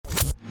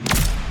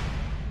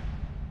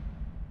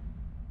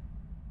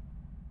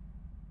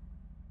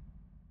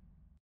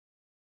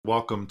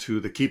welcome to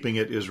the Keeping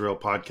It Israel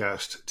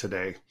podcast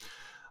today.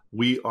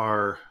 We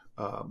are,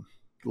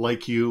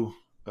 like you,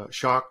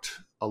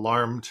 shocked,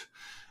 alarmed,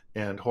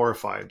 and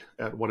horrified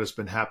at what has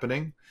been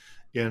happening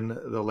in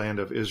the land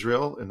of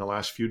Israel in the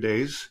last few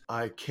days.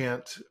 I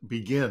can't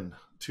begin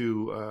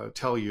to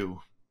tell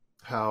you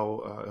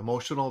how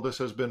emotional this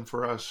has been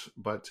for us,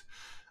 but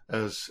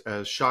as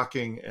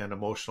shocking and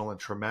emotional and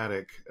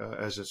traumatic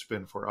as it's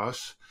been for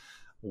us,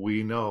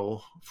 we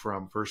know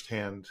from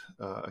firsthand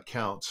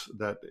accounts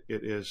that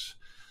it is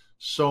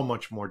so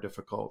much more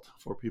difficult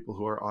for people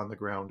who are on the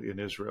ground in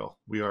Israel.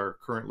 We are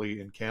currently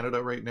in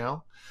Canada right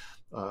now,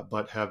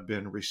 but have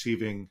been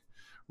receiving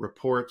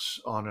reports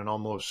on an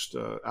almost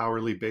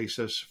hourly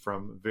basis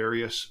from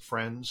various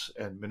friends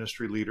and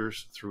ministry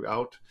leaders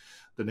throughout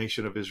the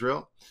nation of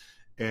Israel.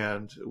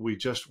 And we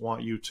just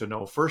want you to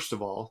know, first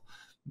of all,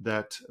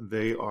 that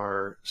they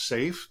are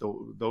safe.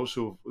 Those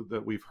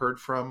that we've heard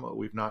from,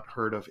 we've not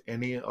heard of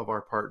any of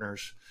our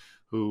partners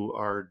who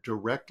are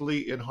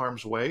directly in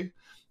harm's way,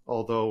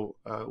 although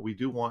we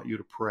do want you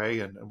to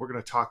pray. And we're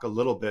going to talk a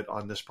little bit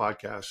on this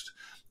podcast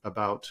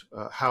about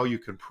how you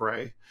can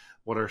pray.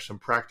 What are some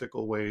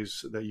practical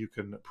ways that you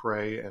can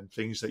pray and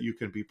things that you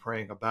can be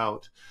praying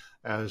about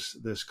as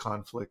this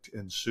conflict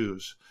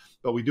ensues.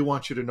 But we do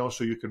want you to know,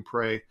 so you can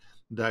pray,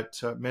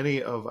 that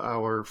many of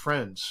our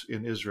friends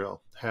in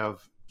Israel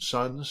have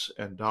sons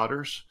and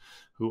daughters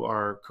who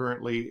are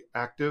currently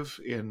active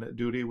in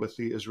duty with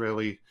the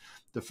Israeli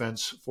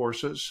Defense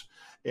Forces.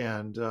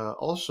 And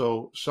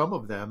also some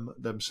of them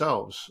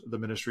themselves, the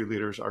ministry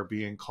leaders, are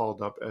being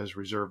called up as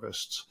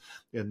reservists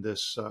in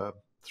this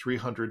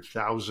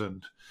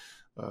 300,000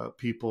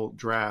 people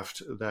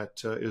draft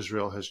that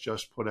Israel has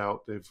just put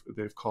out.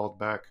 They've called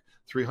back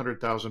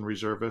 300,000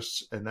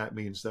 reservists, and that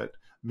means that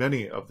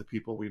many of the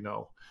people we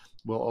know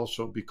will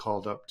also be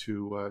called up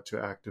to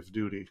active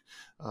duty.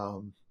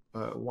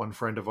 One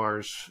friend of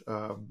ours,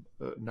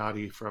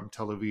 Nadi from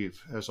Tel Aviv,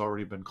 has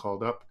already been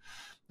called up.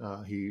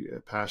 He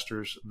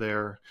pastors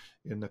there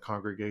in the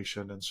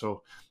congregation. And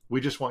so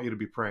we just want you to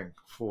be praying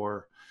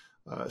for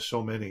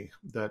so many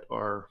that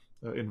are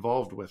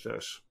involved with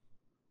this.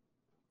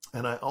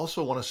 And I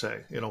also want to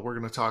say, we're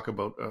going to talk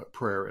about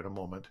prayer in a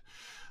moment,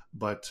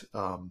 but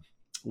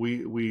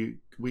we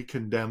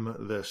condemn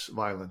this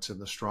violence in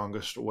the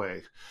strongest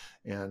way.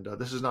 And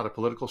this is not a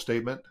political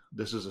statement.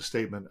 This is a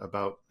statement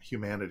about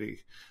humanity.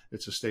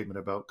 It's a statement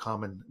about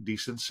common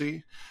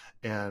decency.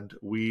 And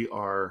we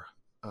are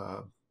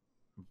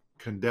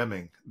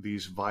condemning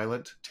these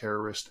violent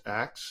terrorist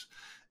acts.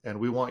 And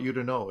we want you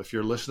to know, if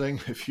you're listening,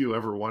 if you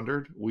ever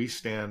wondered, we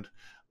stand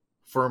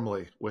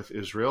firmly with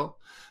Israel.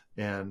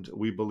 And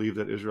we believe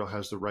that Israel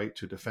has the right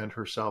to defend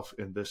herself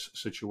in this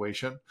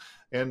situation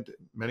and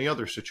many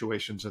other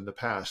situations in the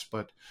past.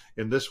 But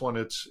in this one,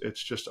 it's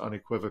just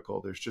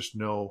unequivocal. There's just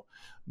no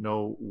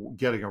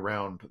getting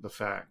around the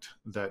fact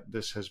that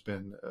this has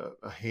been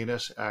a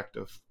heinous act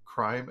of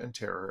crime and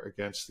terror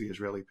against the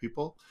Israeli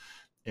people,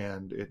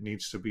 and it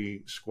needs to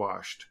be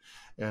squashed.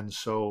 And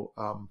so,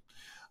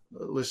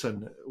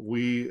 listen,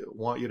 we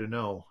want you to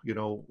know,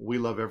 we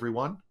love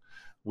everyone.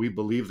 We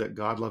believe that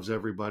God loves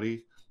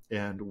everybody.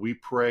 And we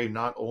pray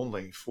not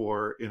only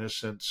for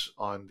innocents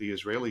on the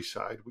Israeli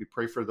side, we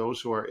pray for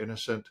those who are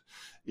innocent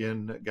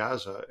in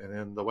Gaza and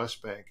in the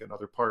West Bank and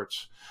other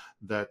parts,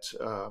 that,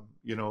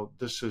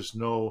 this is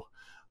no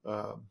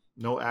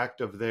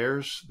act of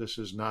theirs. This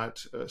is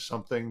not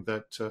something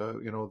that,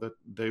 that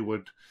they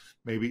would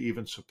maybe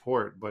even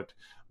support. But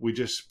we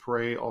just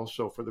pray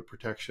also for the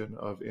protection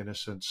of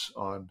innocents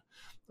on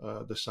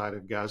the side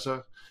of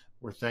Gaza.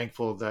 We're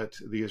thankful that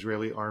the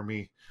Israeli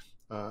army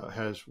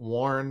has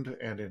warned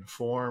and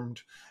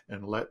informed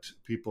and let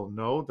people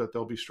know that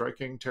they'll be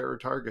striking terror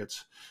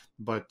targets.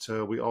 But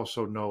we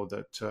also know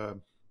that,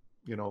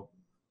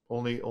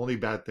 only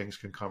bad things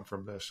can come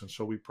from this. And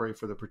so we pray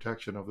for the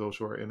protection of those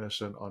who are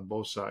innocent on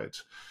both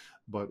sides.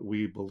 But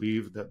we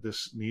believe that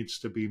this needs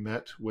to be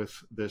met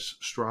with this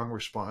strong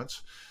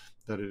response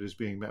that it is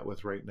being met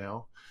with right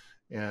now.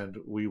 And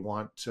we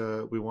want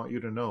you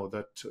to know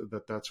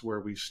that that's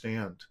where we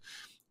stand.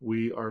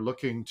 We are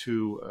looking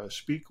to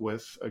speak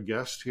with a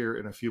guest here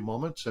in a few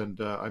moments, and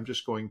I'm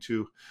just going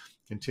to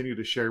continue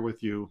to share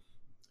with you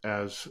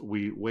as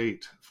we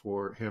wait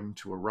for him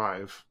to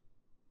arrive.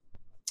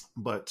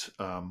 But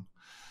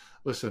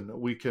listen,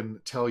 we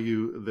can tell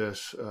you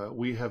this.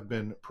 We have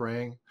been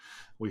praying.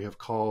 We have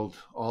called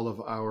all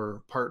of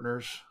our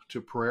partners to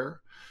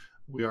prayer.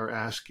 We are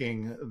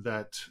asking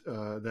that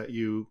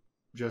you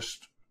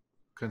just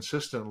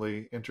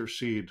consistently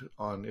intercede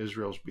on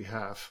Israel's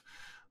behalf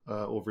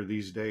over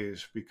these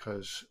days,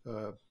 because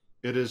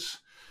it is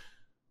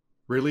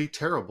really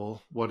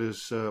terrible what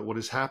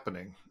is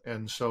happening.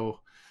 And so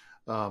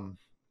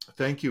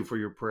thank you for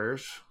your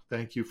prayers.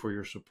 Thank you for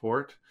your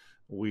support.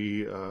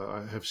 We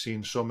have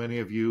seen so many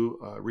of you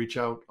reach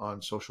out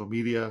on social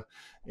media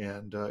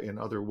and in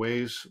other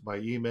ways by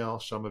email.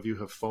 Some of you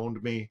have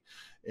phoned me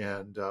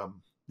and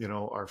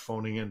are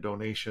phoning in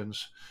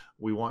donations.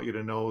 We want you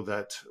to know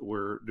that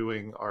we're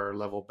doing our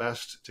level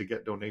best to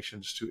get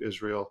donations to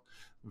Israel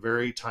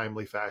very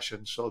timely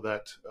fashion so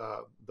that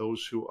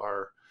those who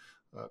are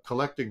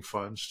collecting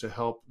funds to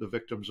help the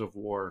victims of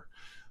war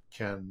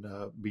can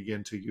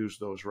begin to use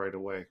those right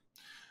away.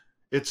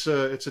 It's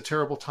a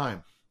terrible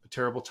time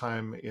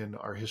in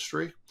our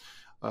history.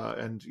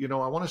 And,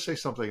 I want to say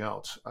something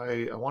else.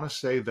 I want to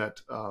say that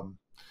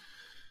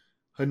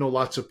I know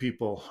lots of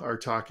people are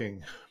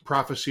talking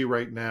prophecy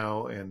right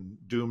now and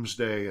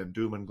doomsday and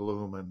doom and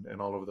gloom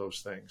and all of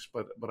those things.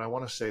 But I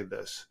want to say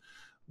this.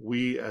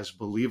 We as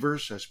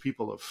believers, as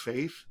people of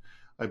faith,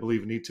 I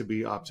believe need to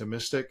be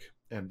optimistic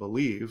and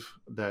believe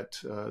that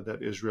that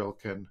Israel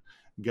can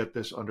get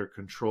this under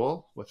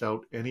control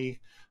without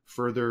any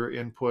further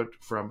input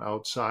from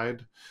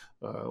outside.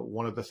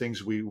 One of the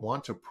things we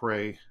want to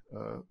pray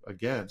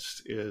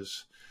against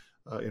is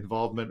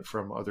involvement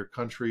from other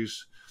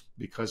countries,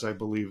 because I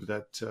believe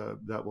that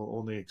that will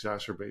only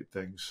exacerbate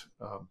things.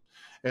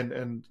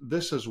 And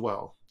this as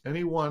well.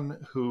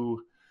 Anyone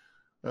who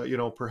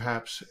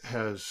perhaps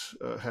has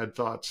had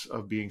thoughts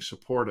of being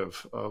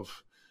supportive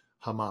of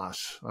Hamas.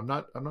 I'm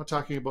not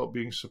talking about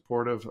being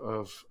supportive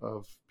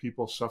of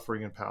people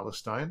suffering in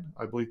Palestine.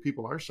 I believe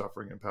people are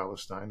suffering in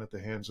Palestine at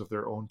the hands of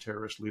their own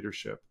terrorist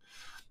leadership.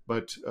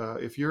 But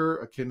if you're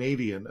a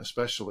Canadian,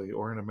 especially,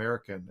 or an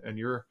American, and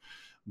you're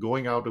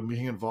going out and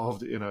being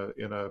involved in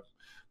a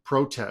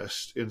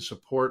protest in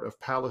support of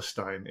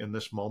Palestine in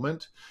this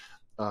moment,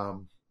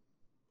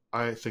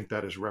 I think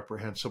that is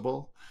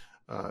reprehensible.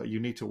 You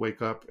need to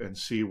wake up and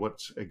see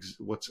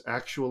what's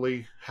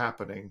actually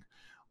happening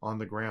on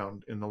the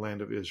ground in the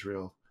land of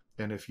Israel.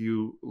 And if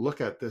you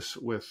look at this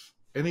with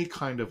any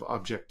kind of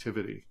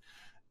objectivity,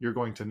 you're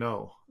going to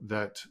know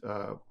that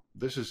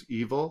this is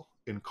evil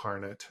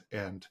incarnate,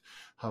 and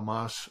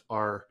Hamas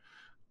are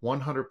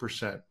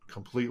 100%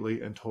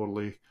 completely and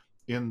totally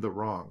in the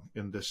wrong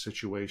in this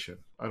situation.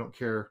 I don't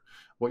care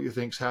what you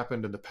think's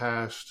happened in the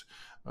past.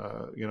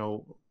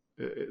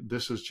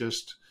 This is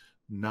just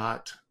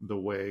not the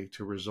way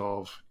to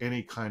resolve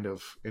any kind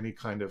of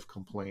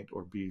complaint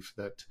or beef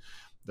that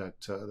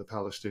the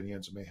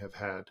Palestinians may have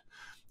had.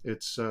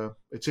 It's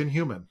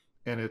inhuman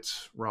and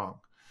it's wrong.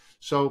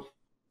 So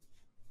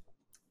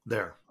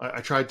there,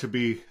 I tried to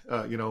be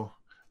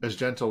as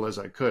gentle as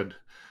I could,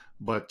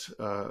 but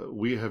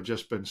we have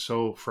just been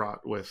so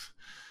fraught with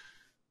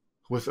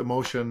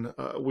emotion.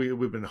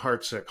 We've been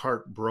heartsick,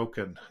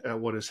 heartbroken at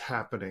what is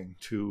happening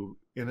to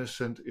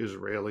innocent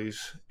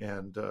Israelis,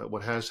 and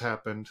what has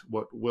happened,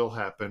 what will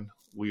happen.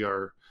 We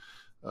are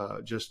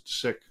just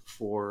sick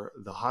for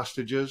the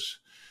hostages.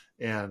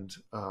 And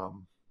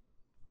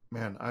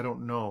man, I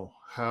don't know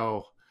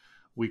how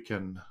we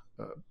can,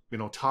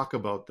 talk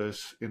about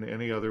this in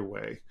any other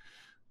way,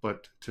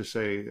 but to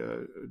say,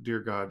 dear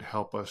God,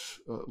 help us,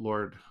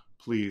 Lord,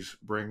 please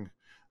bring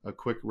a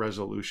quick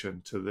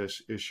resolution to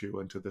this issue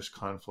and to this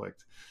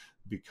conflict,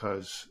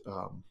 because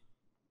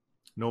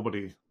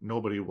nobody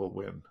will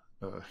win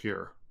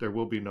here. There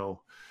will be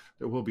no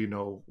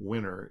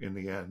winner in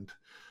the end.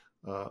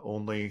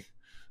 Only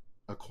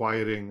a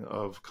quieting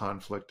of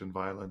conflict and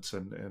violence,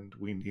 and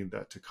we need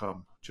that to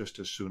come just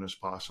as soon as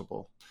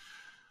possible.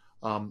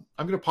 I'm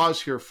going to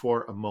pause here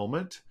for a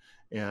moment,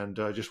 and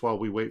just while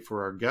we wait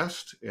for our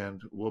guest,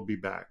 and we'll be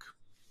back.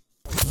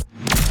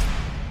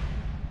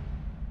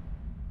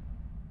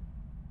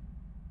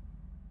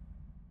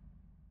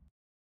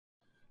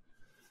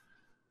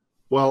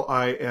 Well,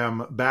 I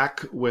am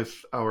back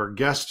with our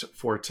guest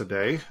for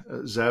today.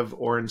 Ze'ev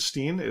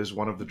Orenstein is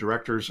one of the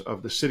directors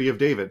of the City of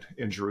David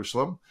in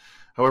Jerusalem.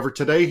 However,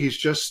 today he's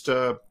just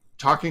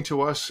talking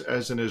to us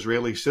as an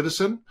Israeli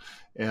citizen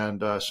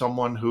and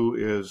someone who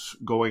is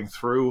going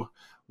through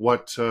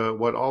what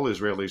all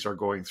Israelis are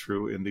going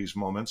through in these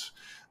moments.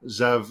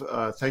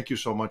 Ze'ev, thank you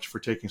so much for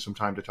taking some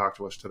time to talk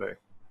to us today.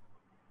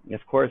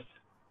 Of course.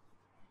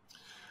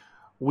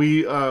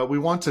 We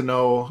want to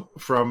know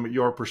from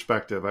your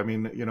perspective. I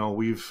mean,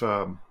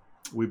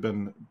 we've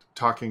been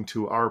talking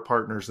to our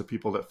partners, the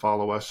people that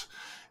follow us,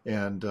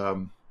 and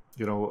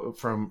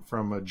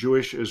from a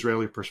Jewish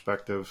Israeli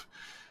perspective,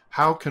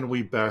 how can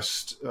we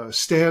best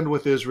stand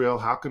with Israel?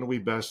 How can we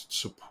best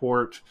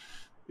support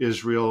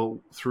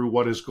Israel through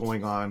what is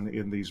going on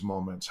in these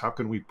moments? How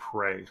can we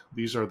pray?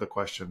 These are the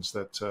questions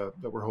that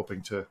we're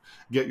hoping to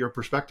get your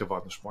perspective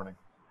on this morning.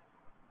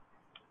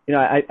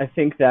 I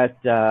think that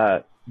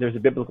there's a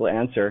biblical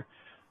answer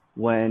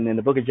when in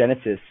the book of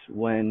Genesis,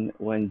 when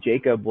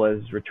Jacob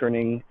was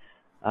returning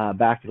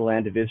back to the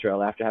land of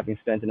Israel after having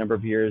spent a number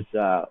of years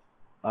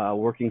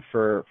working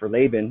for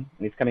Laban, and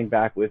he's coming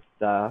back with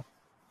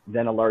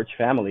then a large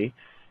family,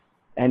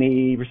 and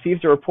he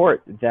receives a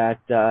report that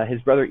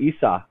his brother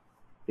Esau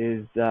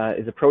is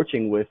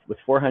approaching with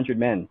 400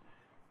 men.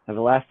 Now,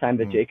 the last time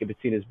that Jacob had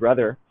seen his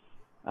brother,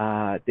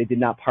 they did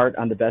not part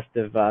on the best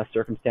of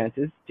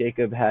circumstances.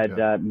 Jacob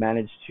had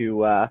managed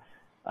to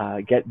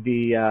get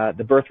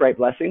the birthright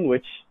blessing,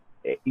 which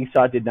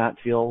Esau did not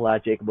feel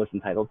Jacob was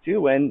entitled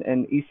to,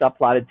 and Esau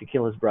plotted to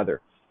kill his brother.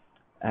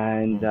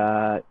 And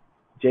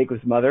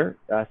Jacob's mother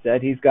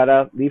said, he's got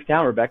to leave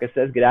town. Rebecca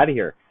says, get out of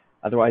here,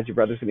 otherwise your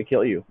brother's going to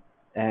kill you.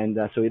 And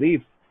so he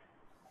leaves.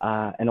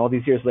 And all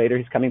these years later,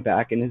 he's coming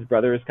back, and his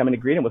brother is coming to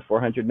greet him with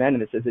 400 men.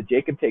 And it says that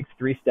Jacob takes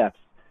 3 steps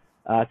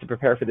to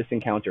prepare for this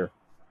encounter.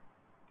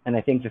 And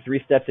I think the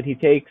 3 steps that he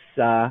takes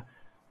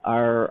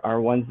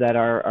are ones that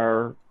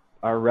are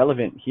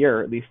relevant here,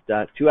 at least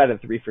 2 out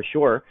of 3 for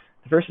sure.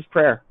 The first is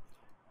prayer.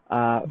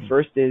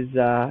 First is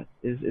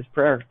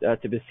prayer,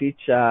 to beseech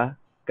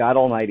God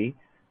Almighty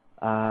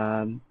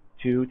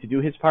to do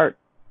His part,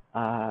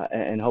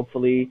 and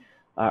hopefully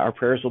our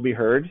prayers will be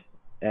heard,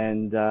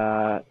 and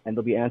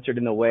they'll be answered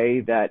in a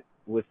way that,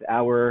 with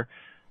our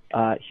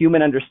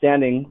human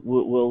understanding,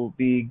 will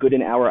be good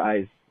in our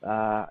eyes,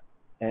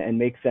 and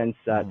make sense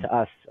to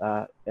us,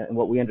 and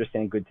what we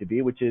understand good to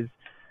be, which is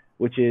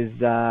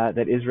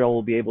that Israel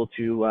will be able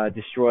to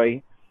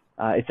destroy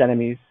its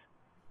enemies,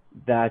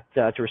 that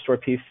to restore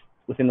peace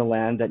within the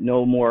land, that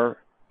no more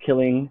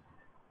killing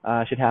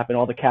should happen.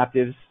 All the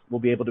captives will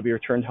be able to be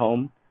returned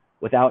home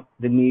without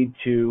the need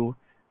to,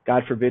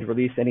 God forbid,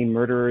 release any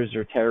murderers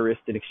or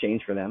terrorists in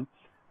exchange for them.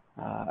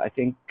 I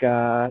think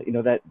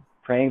that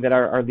praying that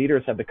our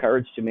leaders have the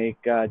courage to make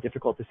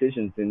difficult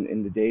decisions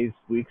in the days,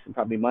 weeks, and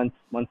probably months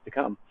to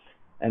come,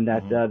 and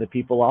that the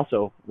people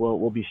also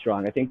will be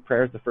strong. I think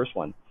prayer is the first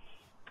one.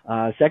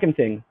 Second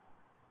thing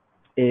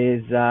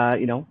is, I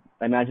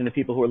imagine the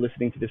people who are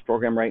listening to this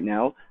program right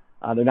now,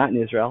 they're not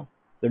in Israel,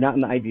 they're not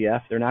in the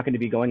IDF, they're not going to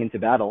be going into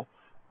battle.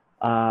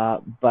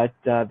 But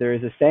there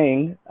is a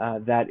saying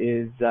that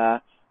is,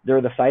 there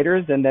are the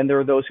fighters, and then there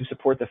are those who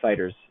support the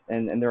fighters,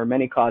 and there are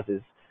many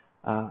causes.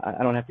 I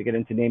don't have to get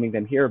into naming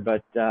them here,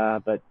 but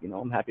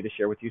I'm happy to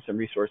share with you some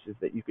resources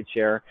that you could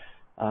share,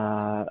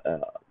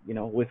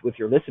 with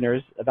your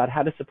listeners about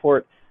how to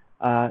support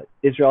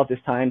Israel at this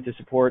time, to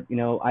support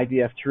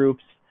IDF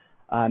troops,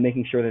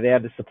 making sure that they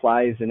have the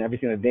supplies and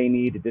everything that they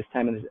need at this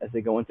time as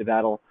they go into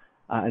battle.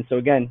 And so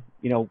again,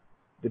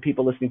 the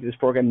people listening to this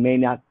program may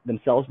not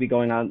themselves be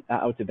going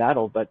out to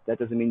battle, but that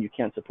doesn't mean you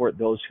can't support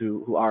those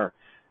who are.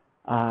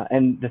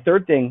 And the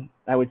third thing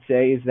I would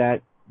say is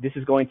that this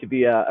is going to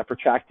be a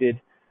protracted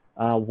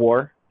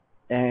war.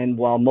 And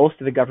while most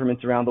of the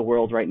governments around the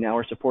world right now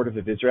are supportive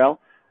of Israel,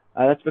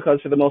 that's because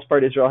for the most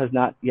part, Israel has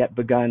not yet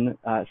begun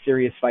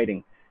serious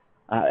fighting.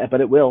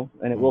 But it will,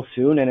 and it will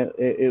soon, and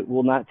it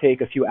will not take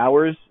a few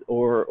hours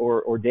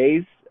or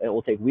days. It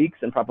will take weeks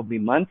and probably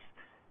months.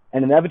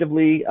 And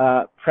inevitably,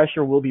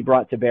 pressure will be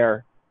brought to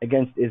bear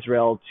against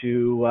Israel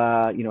to,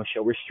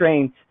 show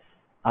restraint,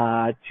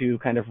 to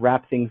kind of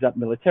wrap things up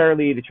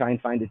militarily, to try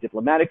and find a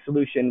diplomatic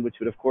solution, which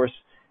would, of course,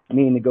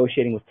 mean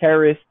negotiating with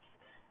terrorists.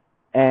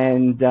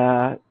 And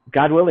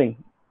God willing,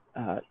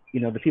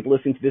 the people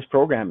listening to this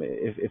program,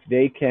 if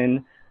they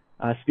can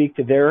speak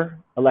to their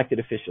elected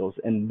officials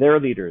and their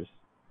leaders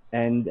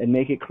and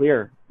make it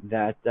clear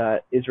that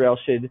Israel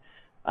should,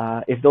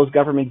 if those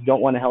governments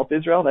don't want to help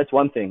Israel, that's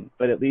one thing,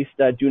 but at least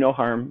do no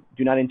harm,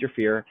 do not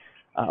interfere,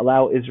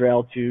 allow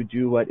Israel to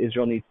do what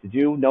Israel needs to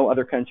do. No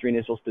other country in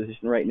Israel's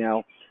position right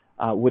now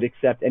would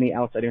accept any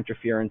outside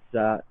interference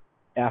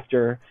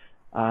after,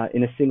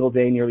 in a single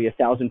day, nearly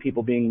 1,000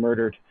 people being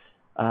murdered,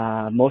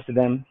 most of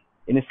them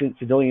innocent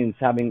civilians,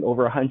 having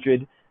over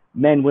 100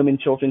 men, women,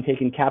 children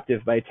taken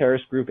captive by a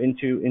terrorist group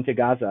into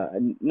Gaza.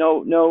 And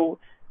no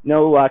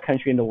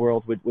country in the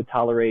world would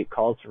tolerate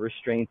calls for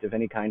restraint of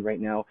any kind right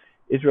now.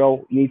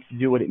 Israel needs to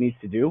do what it needs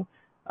to do.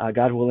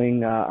 God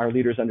willing, our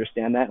leaders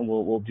understand that, and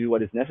will do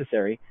what is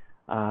necessary.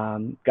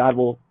 God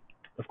will,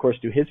 of course,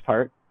 do His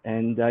part.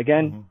 And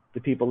again,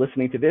 the people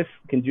listening to this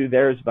can do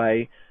theirs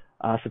by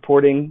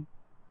supporting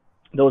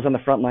those on the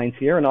front lines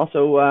here, and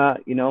also,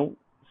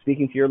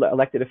 speaking to your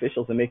elected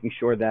officials and making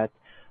sure that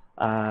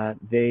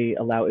they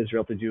allow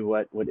Israel to do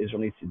what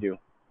Israel needs to do.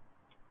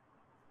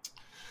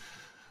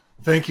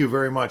 Thank you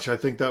very much. I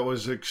think that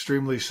was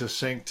extremely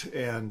succinct,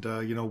 and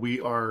we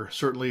are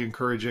certainly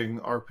encouraging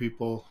our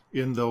people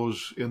in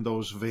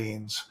those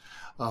veins.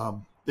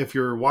 If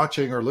you're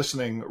watching or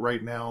listening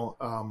right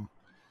now,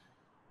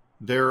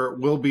 there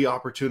will be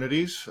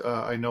opportunities.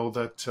 I know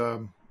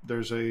that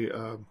there's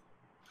a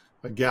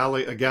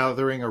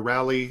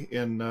rally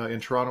in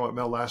Toronto at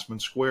Mel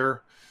Lastman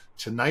Square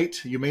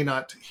tonight. You may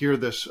not hear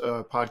this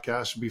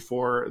podcast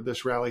before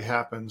this rally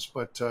happens,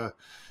 but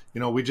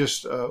we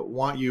just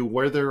want you,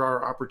 where there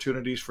are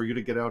opportunities for you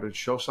to get out and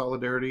show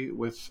solidarity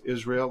with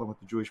Israel and with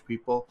the Jewish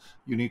people,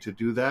 you need to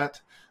do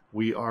that.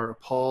 We are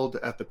appalled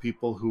at the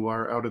people who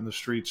are out in the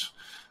streets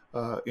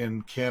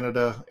in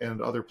Canada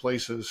and other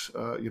places,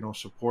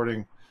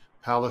 supporting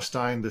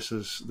Palestine. This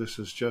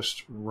is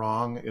just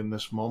wrong in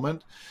this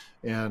moment.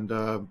 And,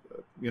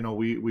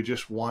 we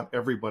just want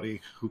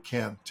everybody who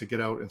can to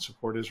get out and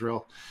support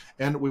Israel.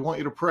 And we want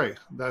you to pray.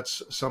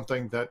 That's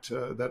something that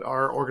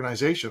our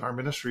organization, our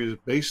ministry is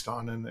based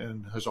on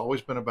and has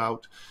always been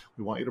about.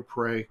 We want you to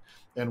pray.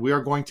 And we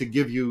are going to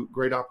give you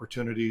great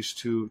opportunities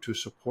to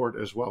support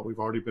as well. We've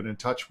already been in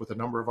touch with a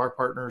number of our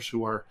partners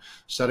who are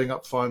setting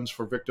up funds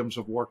for victims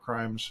of war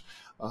crimes,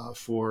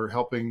 for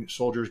helping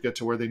soldiers get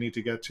to where they need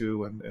to get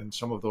to, and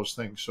some of those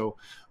things. So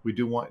we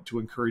do want to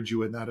encourage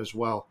you in that as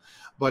well.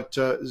 But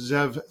But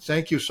Ze'ev,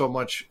 thank you so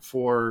much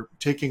for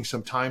taking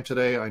some time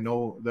today. I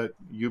know that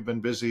you've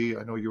been busy.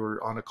 I know you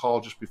were on a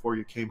call just before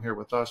you came here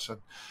with us, and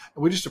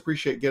we just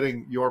appreciate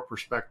getting your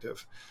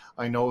perspective.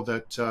 I know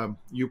that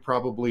you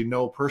probably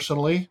know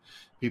personally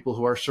people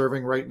who are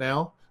serving right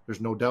now.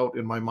 There's no doubt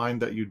in my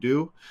mind that you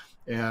do.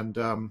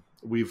 And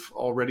we've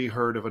already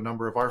heard of a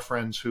number of our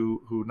friends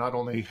who not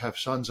only have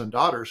sons and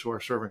daughters who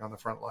are serving on the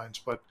front lines,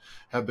 but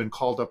have been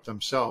called up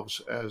themselves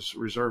as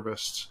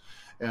reservists.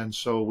 And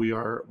so we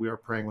are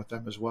praying with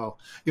them as well.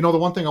 The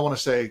one thing I want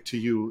to say to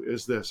you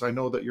is this. I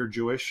know that you're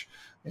Jewish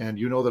and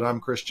you know that I'm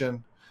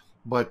Christian,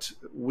 but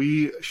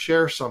we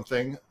share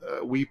something.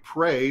 We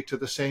pray to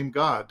the same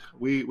God.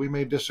 We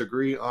may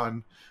disagree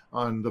on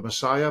the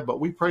Messiah, but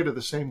we pray to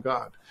the same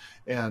God.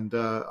 And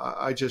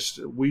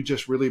we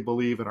just really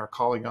believe in our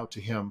calling out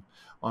to him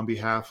on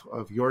behalf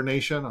of your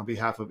nation, on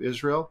behalf of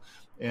Israel,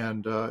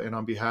 and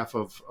on behalf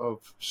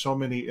of so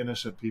many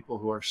innocent people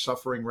who are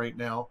suffering right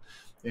now.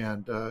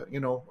 And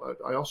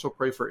I also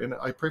pray for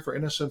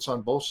innocence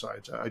on both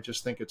sides. I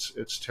just think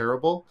it's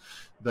terrible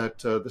that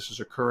this is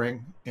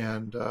occurring,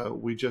 and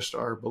we just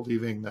are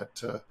believing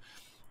that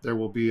there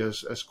will be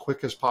as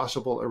quick as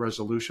possible a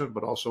resolution,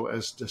 but also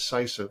as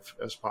decisive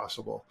as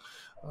possible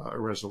a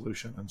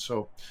resolution. And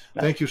so,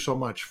 thank you so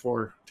much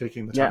for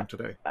taking the time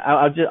today.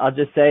 I'll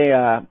just say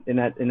in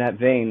that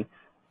vein,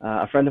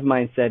 a friend of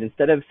mine said,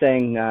 instead of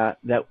saying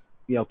that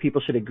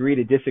people should agree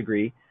to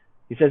disagree,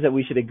 he says that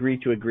we should agree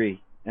to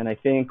agree. And I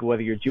think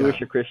whether you're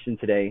Jewish or Christian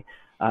today,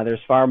 there's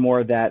far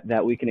more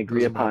that we can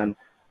agree upon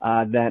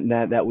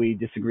that we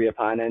disagree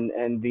upon.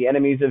 And the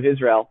enemies of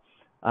Israel,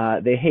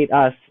 they hate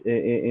us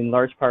in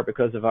large part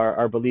because of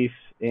our belief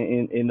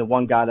in the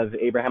one God of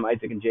Abraham,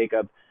 Isaac, and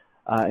Jacob,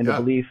 and the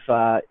belief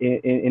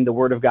in the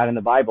Word of God in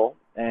the Bible.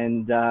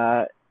 And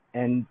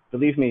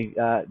believe me,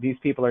 these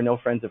people are no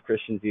friends of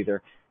Christians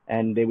either.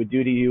 And they would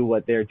do to you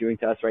what they're doing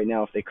to us right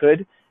now if they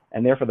could.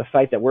 And therefore, the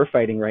fight that we're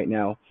fighting right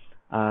now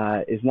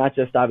is not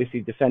just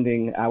obviously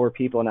defending our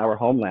people and our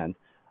homeland,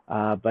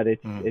 but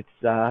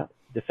it's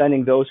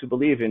defending those who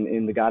believe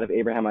in the God of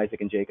Abraham,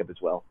 Isaac, and Jacob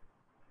as well.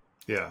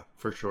 Yeah,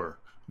 for sure.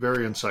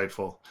 Very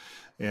insightful.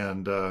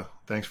 And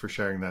thanks for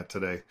sharing that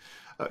today.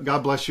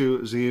 God bless you,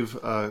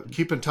 Ze'ev.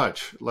 Keep in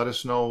touch. Let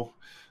us know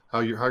how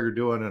you're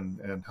doing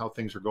and how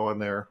things are going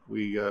there.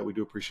 We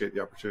do appreciate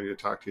the opportunity to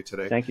talk to you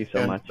today. Thank you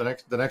so much.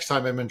 The next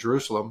time I'm in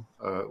Jerusalem,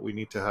 we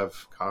need to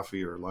have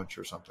coffee or lunch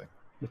or something.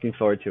 Looking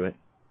forward to it.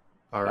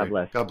 All right. God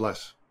bless. God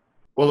bless.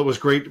 Well, it was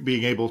great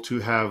being able to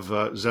have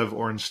Ze'ev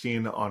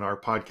Orenstein on our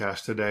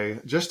podcast today,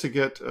 just to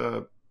get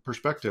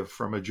perspective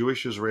from a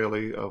Jewish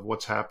Israeli of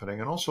what's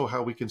happening and also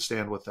how we can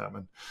stand with them.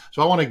 And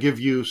so I want to give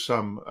you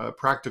some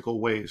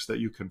practical ways that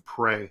you can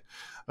pray.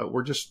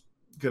 We're just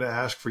going to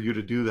ask for you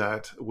to do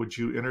that. Would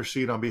you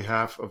intercede on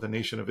behalf of the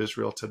nation of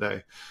Israel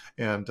today?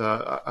 And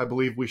I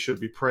believe we should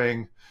be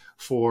praying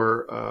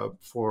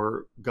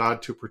for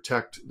God to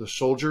protect the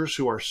soldiers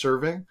who are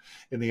serving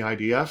in the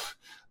IDF,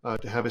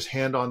 to have his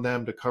hand on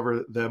them, to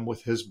cover them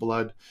with his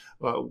blood.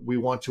 We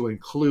want to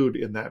include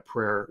in that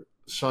prayer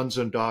sons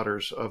and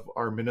daughters of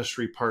our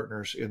ministry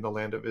partners in the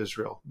land of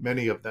Israel,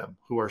 many of them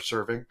who are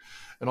serving,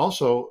 and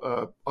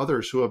also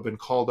others who have been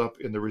called up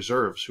in the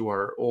reserves, who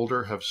are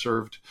older, have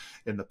served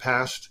in the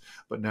past,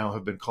 but now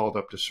have been called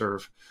up to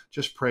serve.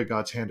 Just pray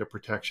God's hand of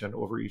protection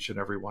over each and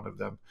every one of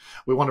them.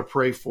 We want to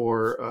pray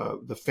for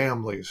the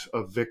families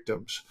of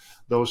victims,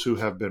 those who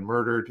have been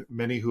murdered,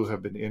 many who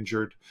have been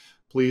injured.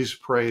 Please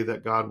pray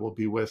that God will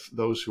be with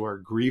those who are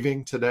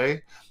grieving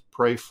today.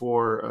 Pray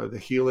for the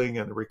healing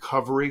and the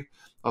recovery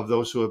of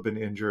those who have been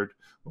injured.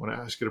 I want to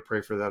ask you to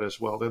pray for that as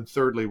well. Then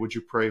thirdly, would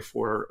you pray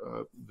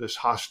for this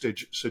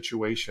hostage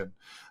situation?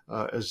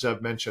 As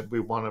Ze'ev mentioned, we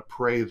want to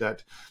pray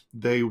that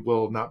they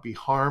will not be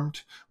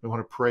harmed. We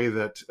want to pray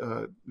that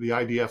the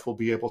IDF will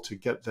be able to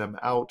get them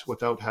out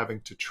without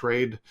having to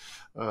trade,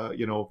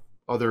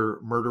 other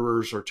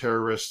murderers or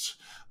terrorists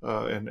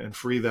and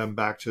free them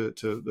back to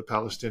the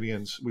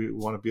Palestinians. We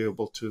want to be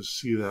able to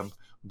see them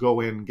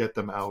go in, get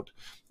them out,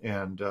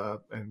 and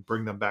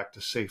bring them back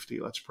to safety.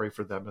 Let's pray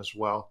for them as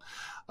well.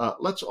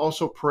 Let's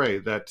also pray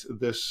that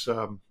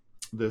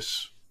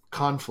this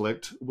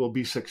conflict will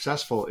be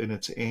successful in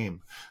its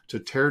aim to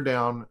tear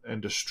down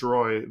and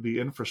destroy the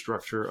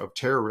infrastructure of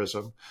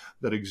terrorism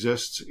that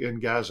exists in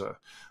Gaza.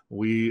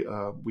 We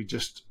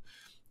just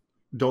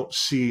don't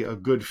see a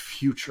good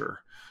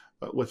future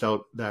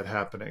without that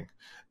happening.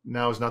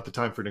 Now is not the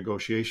time for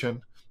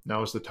negotiation.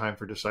 Now is the time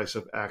for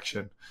decisive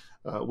action.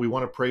 We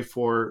want to pray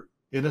for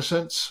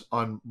innocents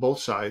on both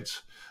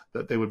sides,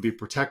 that they would be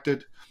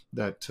protected,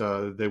 that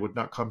they would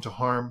not come to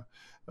harm.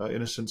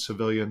 Innocent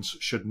civilians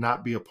should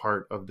not be a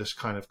part of this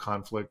kind of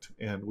conflict,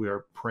 and we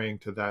are praying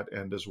to that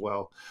end as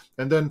well.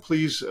 And then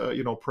please,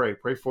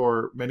 pray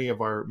for many of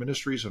our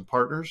ministries and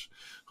partners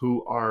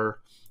who are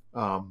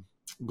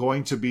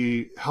going to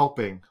be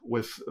helping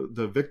with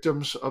the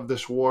victims of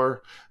this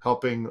war,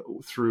 helping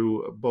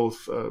through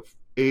both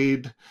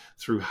aid,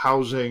 through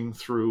housing,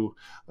 through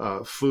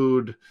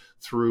food,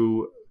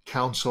 through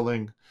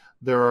counseling,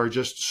 there are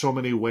just so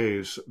many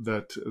ways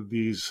that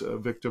these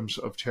victims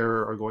of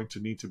terror are going to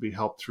need to be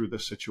helped through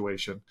this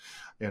situation.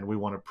 And we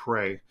want to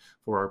pray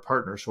for our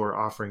partners who are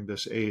offering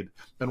this aid.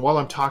 And while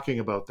I'm talking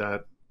about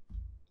that,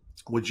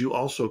 would you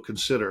also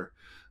consider,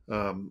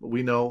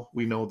 we know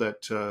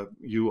that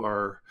you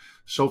are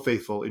so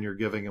faithful in your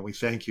giving, and we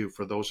thank you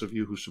for those of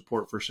you who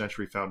support First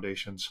Century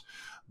Foundations.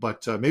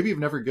 But maybe you've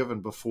never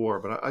given before,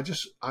 but I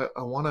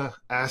want to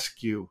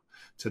ask you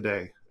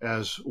today,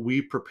 as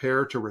we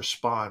prepare to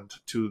respond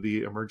to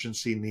the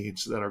emergency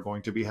needs that are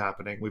going to be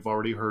happening. We've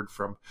already heard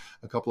from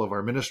a couple of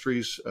our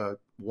ministries.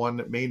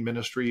 One main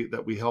ministry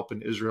that we help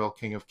in Israel,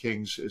 King of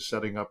Kings, is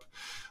setting up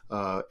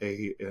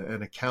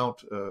an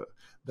account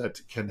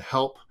that can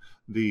help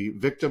the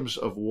victims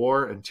of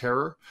war and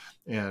terror,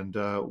 and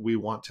we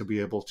want to be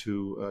able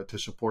to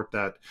support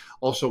that.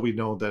 Also, we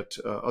know that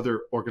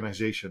other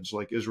organizations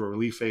like Israel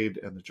Relief Aid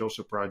and the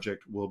Joseph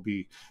Project will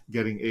be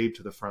getting aid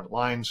to the front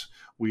lines.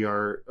 We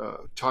are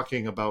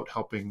talking about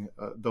helping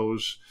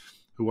those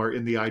who are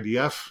in the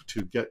IDF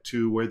to get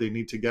to where they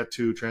need to get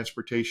to,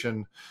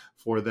 transportation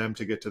for them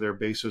to get to their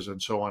bases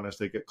and so on as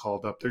they get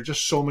called up. There are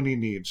just so many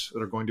needs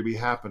that are going to be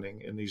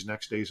happening in these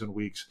next days and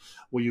weeks.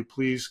 Will you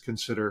please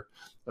consider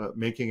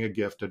making a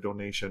gift, a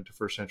donation to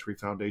First Century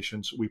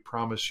Foundations? We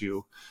promise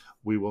you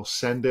we will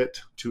send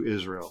it to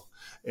Israel.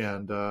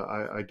 And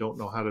I don't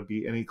know how to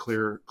be any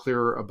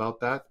clearer about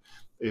that.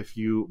 If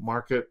you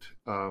mark it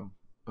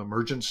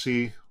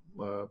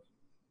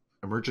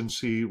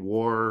emergency,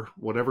 war,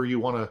 whatever you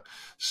want to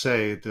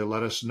say to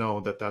let us know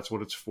that that's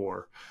what it's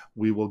for,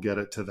 we will get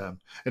it to them.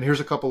 And here's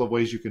a couple of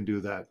ways you can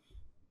do that.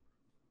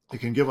 You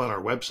can give on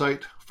our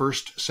website,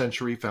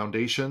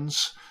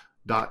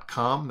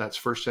 firstcenturyfoundations.com. That's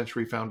First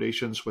Century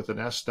Foundations with an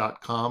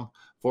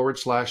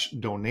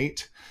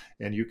S.com/donate.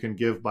 And you can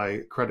give by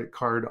credit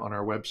card on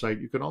our website.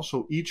 You can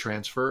also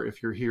e-transfer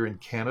if you're here in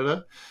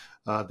Canada.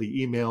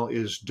 The email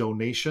is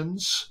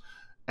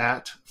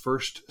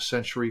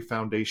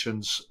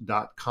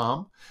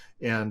donations@firstcenturyfoundations.com.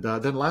 And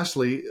then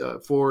lastly,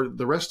 for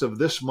the rest of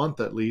this month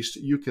at least,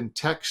 you can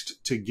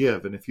text to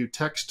give. And if you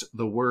text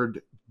the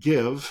word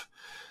give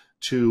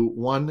to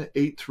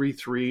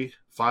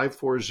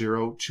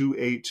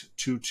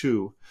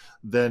 1-833-540-2822,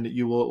 then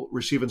you will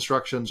receive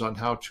instructions on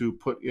how to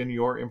put in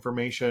your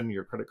information,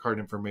 your credit card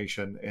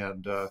information,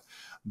 and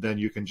then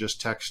you can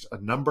just text a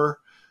number,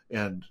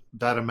 and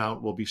that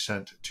amount will be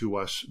sent to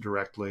us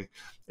directly.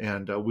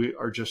 And we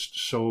are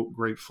just so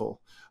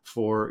grateful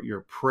for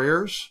your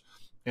prayers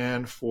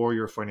and for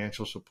your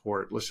financial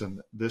support.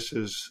 Listen, this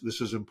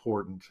is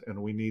important,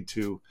 and we need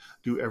to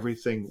do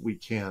everything we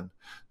can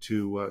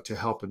to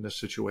help in this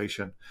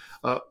situation.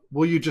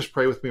 Will you just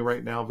pray with me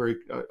right now?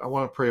 I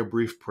want to pray a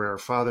brief prayer.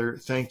 Father,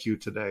 thank you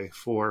today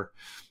for,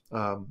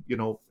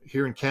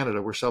 here in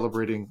Canada, we're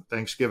celebrating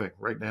Thanksgiving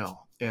right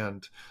now.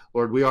 And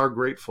Lord, we are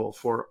grateful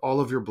for all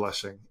of your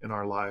blessing in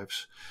our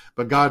lives.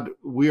 But God,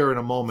 we are in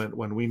a moment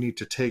when we need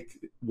to take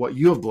what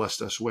you have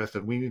blessed us with,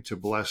 and we need to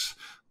bless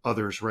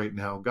others right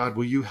now. God,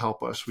 will you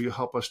help us? Will you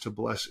help us to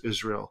bless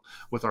Israel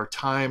with our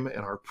time and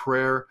our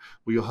prayer?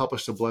 Will you help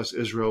us to bless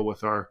Israel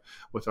with our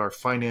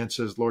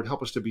finances? Lord,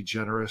 help us to be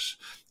generous.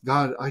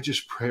 God, I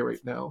just pray right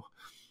now.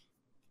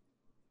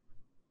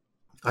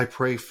 I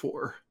pray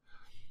for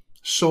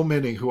so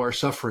many who are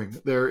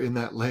suffering there in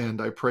that land.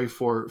 I pray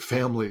for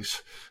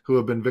families who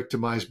have been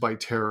victimized by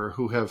terror,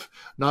 who have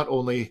not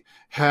only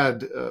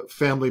had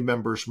family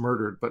members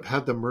murdered, but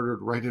had them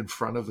murdered right in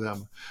front of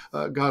them.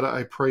 God,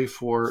 I pray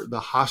for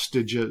the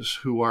hostages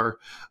who are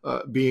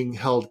being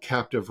held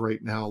captive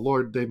right now.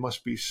 Lord, they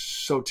must be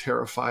so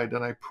terrified,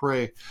 and I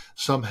pray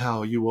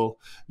somehow you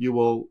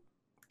will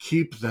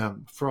keep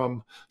them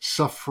from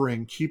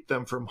suffering, keep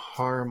them from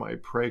harm, I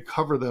pray.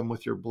 Cover them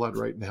with your blood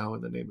right now in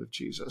the name of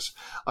Jesus.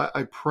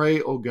 I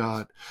pray, oh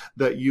God,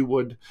 that you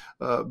would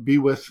be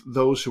with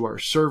those who are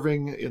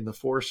serving in the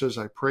forces.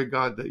 I pray,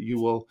 God, that you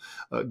will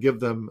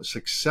give them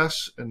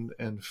success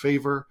and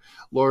favor.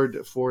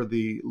 Lord, for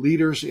the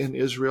leaders in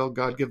Israel,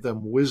 God, give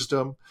them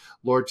wisdom,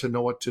 Lord, to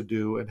know what to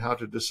do and how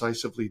to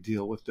decisively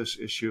deal with this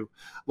issue.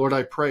 Lord,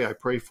 I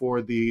pray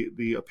for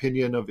the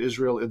opinion of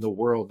Israel in the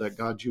world, that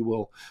God, you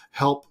will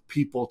help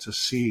people to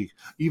see,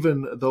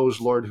 even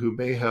those, Lord, who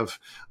may have,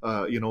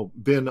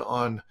 been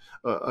on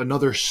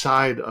another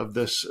side of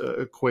this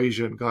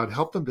equation. God,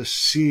 help them to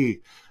see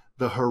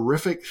the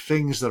horrific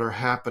things that are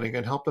happening,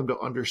 and help them to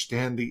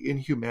understand the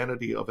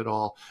inhumanity of it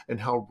all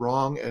and how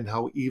wrong and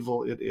how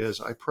evil it is.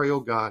 I pray,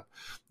 oh God,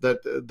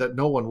 that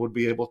no one would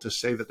be able to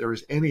say that there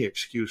is any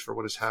excuse for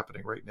what is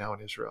happening right now in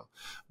Israel.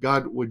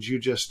 God, would you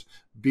just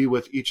be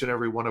with each and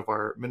every one of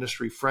our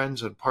ministry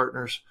friends and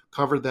partners,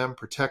 cover them,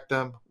 protect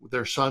them,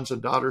 their sons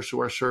and daughters who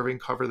are serving,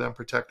 cover them,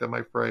 protect them,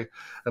 I pray.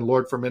 And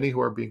Lord, for many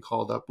who are being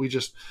called up,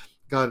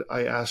 God,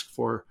 I ask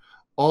for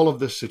all of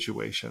this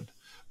situation,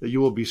 that you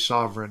will be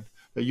sovereign,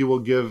 that you will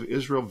give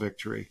Israel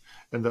victory,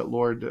 and that,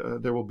 Lord,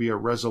 there will be a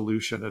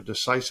resolution, a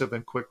decisive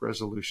and quick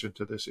resolution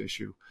to this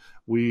issue.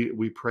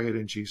 We pray it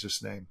in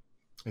Jesus' name.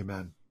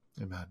 Amen.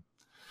 Amen.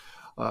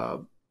 I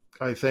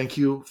thank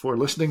you for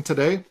listening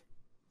today.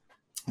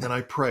 And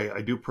I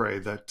do pray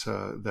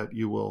that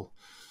you will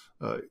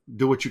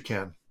do what you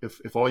can.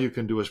 If all you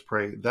can do is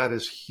pray, that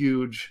is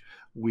huge.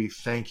 We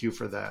thank you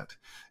for that.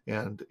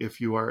 And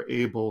if you are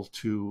able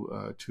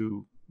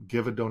to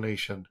give a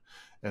donation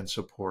and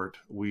support,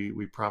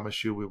 we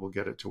promise you we will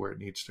get it to where it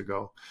needs to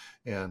go.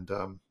 And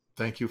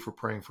thank you for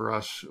praying for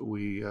us.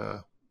 We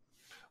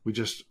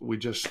just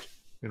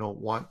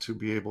want to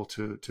be able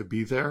to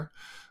be there,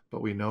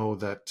 but we know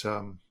that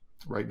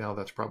right now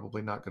that's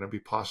probably not going to be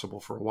possible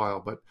for a while.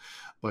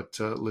 But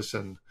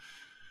listen,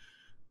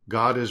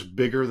 God is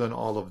bigger than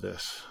all of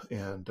this,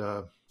 and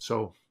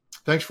so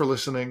thanks for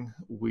listening.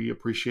 We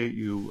appreciate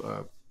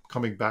you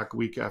coming back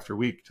week after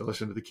week to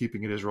listen to the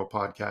Keeping It Israel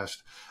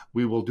podcast.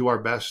 We will do our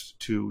best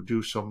to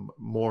do some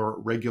more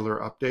regular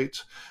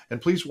updates,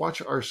 and please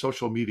watch our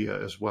social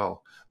media as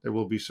well. There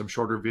will be some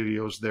shorter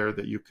videos there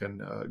that you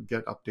can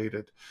get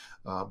updated.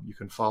 You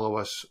can follow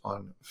us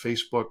on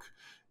Facebook,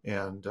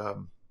 and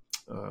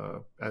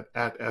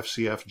at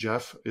FCF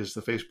Jeff is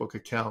the Facebook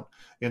account,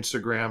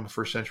 Instagram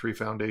for Century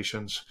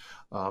Foundations.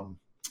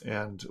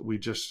 And we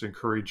just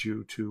encourage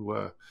you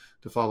to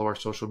follow our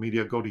social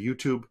media. Go to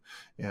YouTube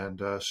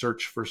and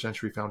search for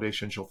Century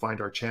Foundations. You'll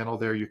find our channel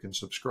there. You can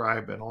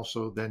subscribe, and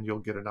also then you'll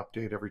get an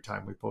update every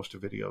time we post a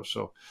video.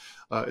 So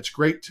it's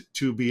great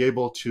to be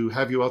able to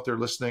have you out there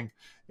listening,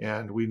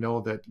 and we know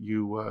that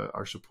you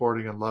are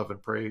supporting and love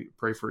and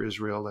pray for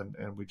Israel,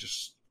 and we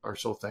just are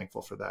so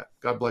thankful for that.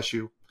 God bless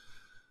you.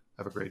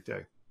 Have a great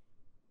day.